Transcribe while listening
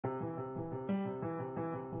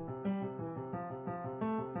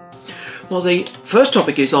Well, the first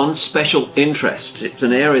topic is on special interests. It's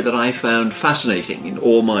an area that I found fascinating in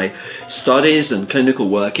all my studies and clinical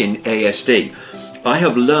work in ASD. I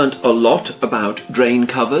have learnt a lot about drain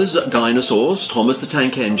covers, dinosaurs, Thomas the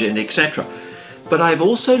Tank Engine, etc. But I've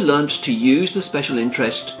also learnt to use the special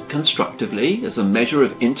interest constructively as a measure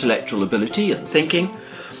of intellectual ability and thinking,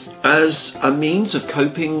 as a means of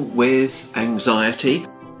coping with anxiety,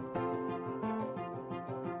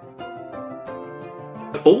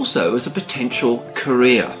 but also as a potential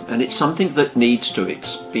career. And it's something that needs to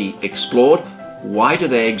be explored. Why do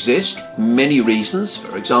they exist? Many reasons.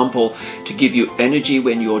 For example, to give you energy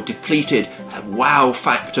when you're depleted, a wow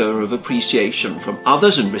factor of appreciation from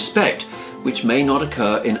others and respect, which may not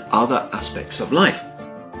occur in other aspects of life.